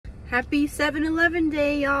Happy 7-Eleven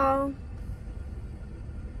day, y'all.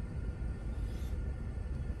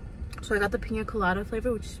 So I got the pina colada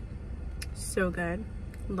flavor, which is so good.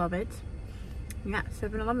 Love it. Yeah,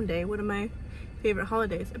 7-Eleven day, one of my favorite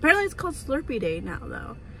holidays. Apparently it's called Slurpee Day now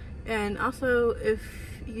though. And also, if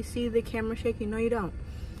you see the camera shaking, no you don't.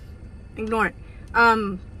 Ignore it.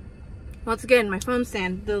 Once again, my phone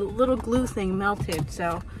stand, the little glue thing melted,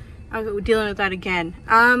 so I was dealing with that again.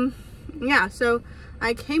 Yeah, so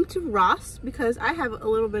I came to Ross because I have a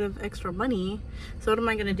little bit of extra money. So what am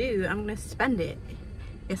I gonna do? I'm gonna spend it.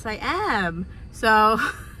 Yes, I am. So,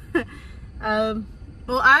 well,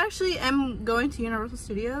 I actually am going to Universal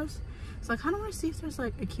Studios. So I kind of want to see if there's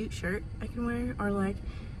like a cute shirt I can wear, or like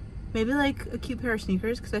maybe like a cute pair of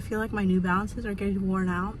sneakers, because I feel like my New Balances are getting worn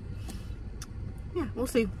out. Yeah, we'll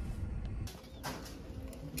see.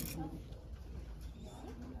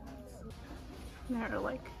 There are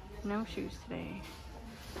like no shoes today.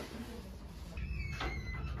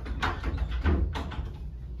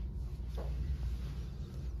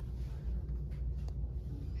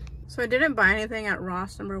 So I didn't buy anything at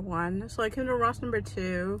Ross #1, so I came to Ross #2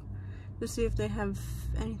 to see if they have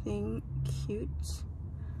anything cute.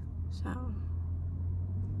 So,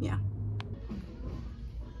 yeah.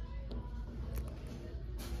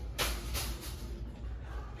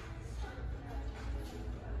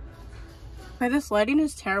 This lighting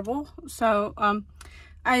is terrible. So,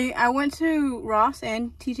 I went to Ross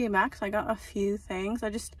and TJ Maxx. I got a few things.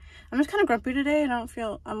 I'm just kind of grumpy today. I don't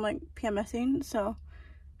feel, I'm like PMSing, so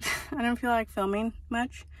I don't feel like filming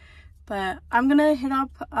much. But I'm gonna hit up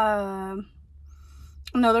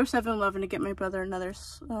another 7-Eleven to get my brother a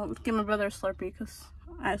Slurpee, because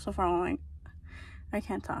so far I'm like, I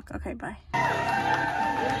can't talk. Okay, bye.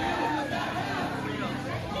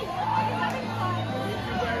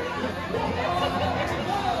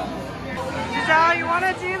 Giselle, you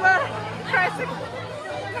wanna do the tricycle?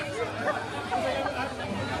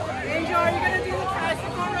 Angel, are you gonna do the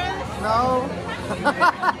tricycle race? No.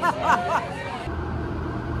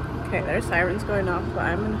 Okay, there's sirens going off, but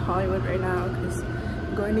I'm in Hollywood right now because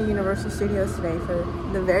I'm going to Universal Studios today for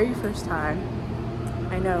the very first time.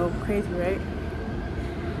 I know, crazy, right?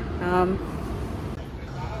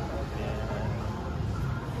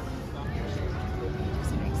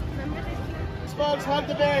 Folks, hug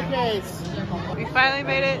the barricades. We finally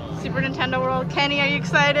made it, Super Nintendo World. Kenny, are you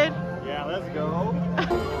excited? Yeah, let's go.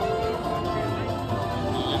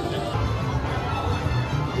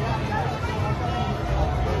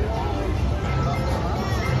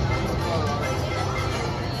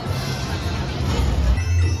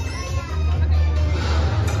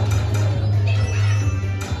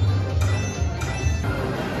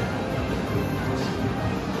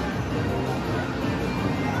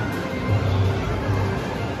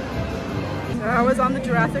 I was on the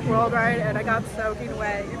Jurassic World ride and I got soaking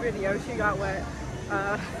wet. Even Yoshi got wet.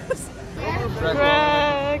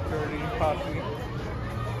 Shrek!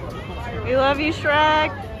 We love you,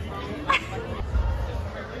 Shrek!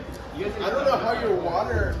 I don't know how your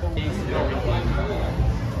water...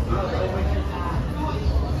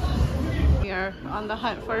 We are on the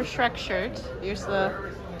hunt for a Shrek shirt. Here's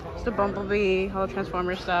the Bumblebee, all the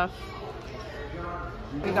Transformer stuff.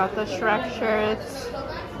 We got the Shrek shirts.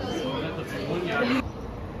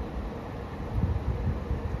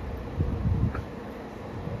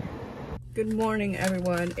 Good morning,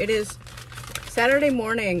 everyone. It is Saturday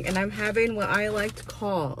morning and I'm having what I like to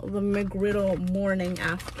call the Mcgriddle morning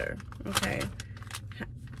after. Okay.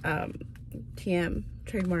 TM,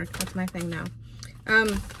 trademark, that's my thing now.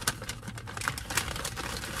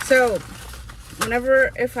 So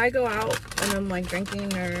if I go out and I'm like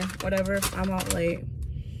drinking or whatever, if I'm out late,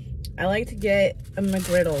 I like to get a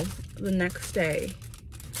Mcgriddle the next day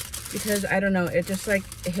because I don't know, it just like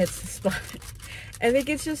it hits the spot. I think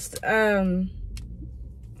it's just the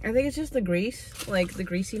grease, like the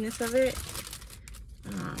greasiness of it.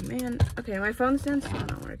 Oh man. Okay, my phone stand's still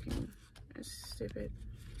not working. It's stupid.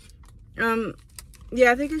 Yeah,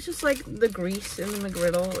 I think it's just like the grease in the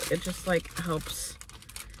Mcgriddle. It just like helps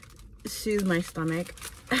soothe my stomach.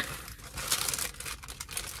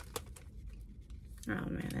 Oh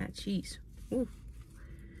man, that cheese. Ooh.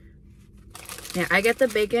 Yeah, I get the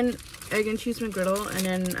bacon, egg and cheese Mcgriddle, and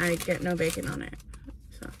then I get no bacon on it.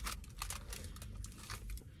 So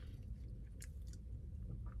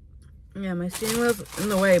yeah, my steering wheel's in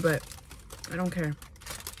the way, but I don't care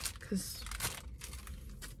because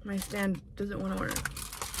my stand doesn't want to work.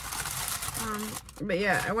 But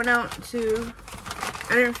yeah, I went out to,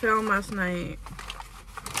 I didn't film last night,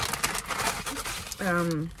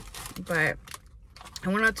 but I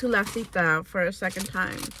went out to La Cita for a second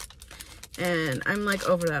time, and I'm like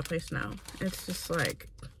over that place now. It's just like,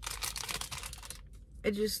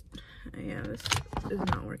 yeah, this is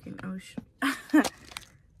not working. Oh shit.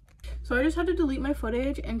 So I just had to delete my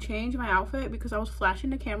footage and change my outfit because I was flashing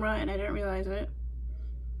the camera and I didn't realize it.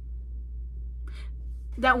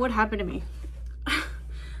 That would happen to me.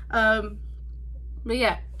 But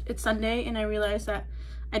yeah, it's Sunday and I realized that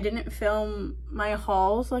I didn't film my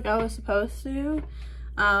hauls like I was supposed to.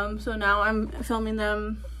 So now I'm filming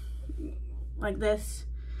them like this.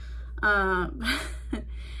 But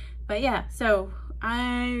yeah, so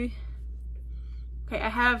I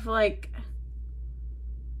have like,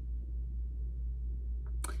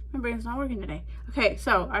 my brain's not working today. Okay,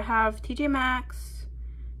 so I have TJ Maxx,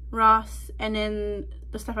 Ross, and then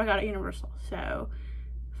the stuff I got at Universal. So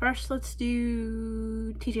first let's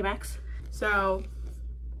do TJ Maxx. So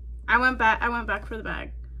I went back for the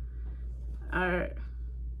bag.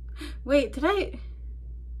 Wait,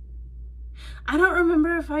 I don't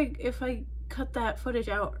remember if I cut that footage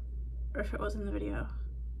out or if it was in the video.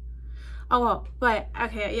 Oh well, but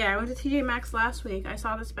okay, yeah, I went to TJ Maxx last week. I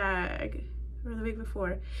saw this bag, or the week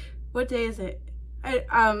before. What day is it?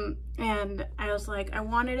 And I was like, I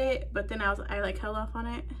wanted it, but then I like held off on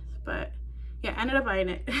it. But yeah, I ended up buying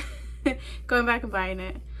it. Going back and buying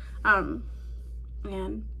it.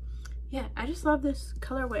 And yeah, I just love this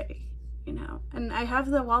colorway, you know. And I have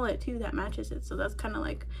the wallet too that matches it, so that's kind of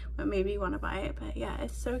like what made me want to buy it. But yeah,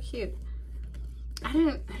 it's so cute. I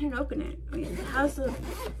didn't open it. I mean, it has the,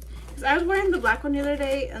 because I was wearing the black one the other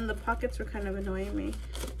day and the pockets were kind of annoying me.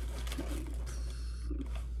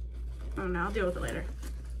 Oh no, I'll deal with it later.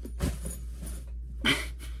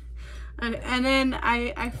 And then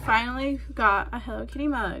I finally got a Hello Kitty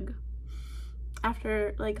mug.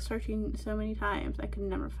 After like searching so many times, I could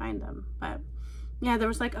never find them. But yeah, there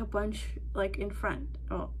was like a bunch like in front.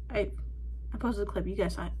 Oh, I posted a clip, you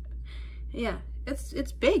guys saw it. Yeah,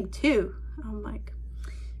 it's big too.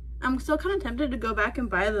 I'm still kind of tempted to go back and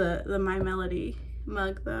buy the My Melody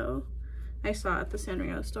mug though. I saw at the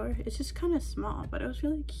Sanrio store. It's just kind of small, but it was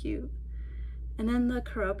really cute. And then the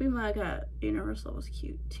Karopi mug at Universal was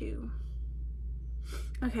cute too.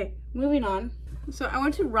 Okay, moving on. So I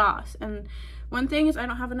went to Ross, and one thing is I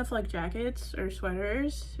don't have enough like jackets or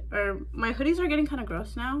sweaters, or my hoodies are getting kind of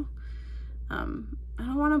gross now. I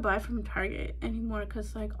don't want to buy from Target anymore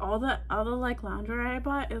because like all the like loungewear I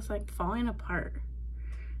bought is like falling apart.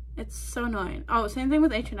 It's so annoying. Oh, same thing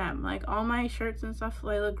with H&M. Like all my shirts and stuff,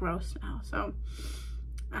 they look gross now. So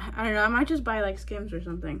I don't know, I might just buy like Skims or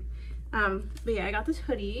something. But yeah, I got this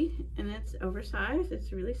hoodie and it's oversized.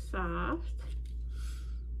 It's really soft.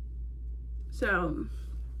 So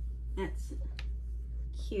that's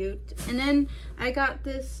cute. And then I got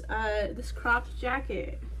this this cropped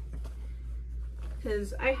jacket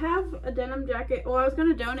because I have a denim jacket. Well, I was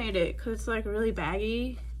gonna donate it because it's like really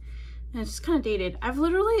baggy and it's just kind of dated. I've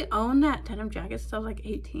literally owned that denim jacket since I was like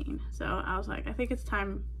 18. So I was like, I think it's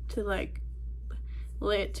time to like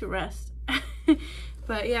lay it to rest.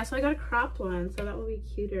 But yeah, so I got a cropped one, so that will be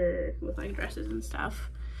cuter with like dresses and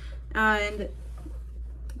stuff. And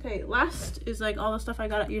okay, last is like all the stuff I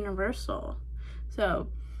got at Universal. So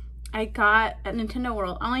I got at Nintendo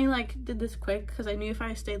World. I only like did this quick because I knew if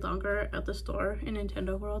I stayed longer at the store in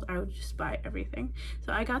Nintendo World, I would just buy everything.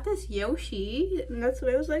 So I got this Yoshi, and that's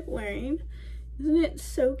what I was like wearing. Isn't it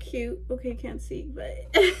so cute? Okay, can't see, but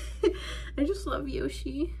I just love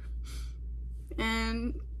Yoshi.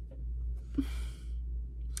 And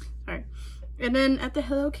sorry. And then at the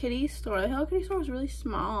Hello Kitty store, the Hello Kitty store was really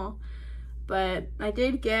small, but I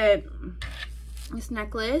did get this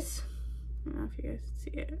necklace. I don't know if you guys can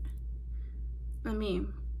see it. I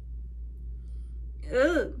mean,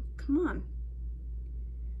 ugh, come on.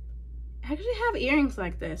 I actually have earrings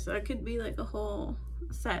like this, so it could be like a whole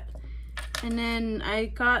set. And then I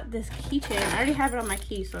got this keychain. I already have it on my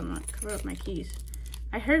keys, so I'm not covering up my keys.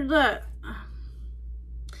 I heard the,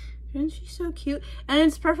 isn't she so cute? And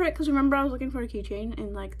it's perfect because remember I was looking for a keychain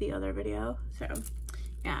in like the other video. So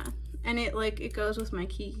yeah, and it like it goes with my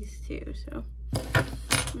keys too. So,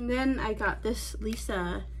 and then I got this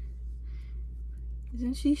Lisa.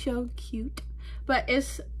 Isn't she so cute? But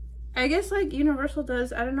it's, I guess like Universal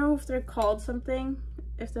does, I don't know if they're called something,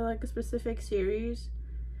 if they're like a specific series,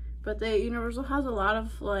 but Universal has a lot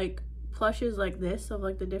of like plushes like this of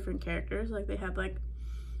like the different characters. Like they had like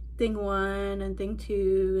Thing 1 and Thing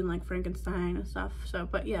 2 and like Frankenstein and stuff. So,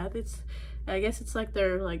 but yeah, it's, I guess it's like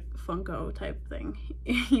their like Funko type thing,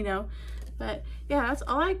 you know. But yeah, that's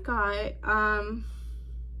all I got.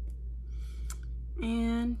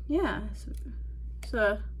 And yeah, it's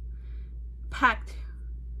a packed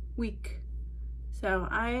week. So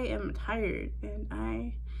I am tired and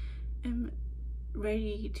I am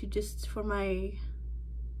ready to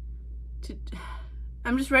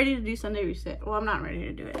I'm just ready to do Sunday reset. Well, I'm not ready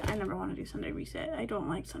to do it. I never want to do Sunday reset. I don't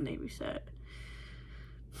like Sunday reset.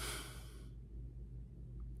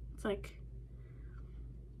 It's like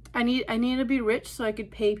I need to be rich so I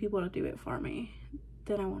could pay people to do it for me.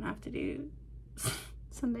 Then I won't have to do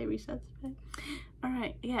Sunday resets. But all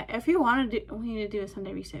right, yeah. If you want me to do a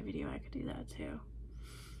Sunday reset video, I could do that too.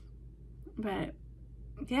 But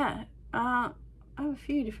yeah, I have a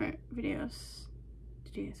few different videos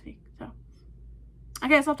to do this week. So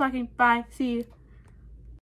okay, stop talking. Bye. See you.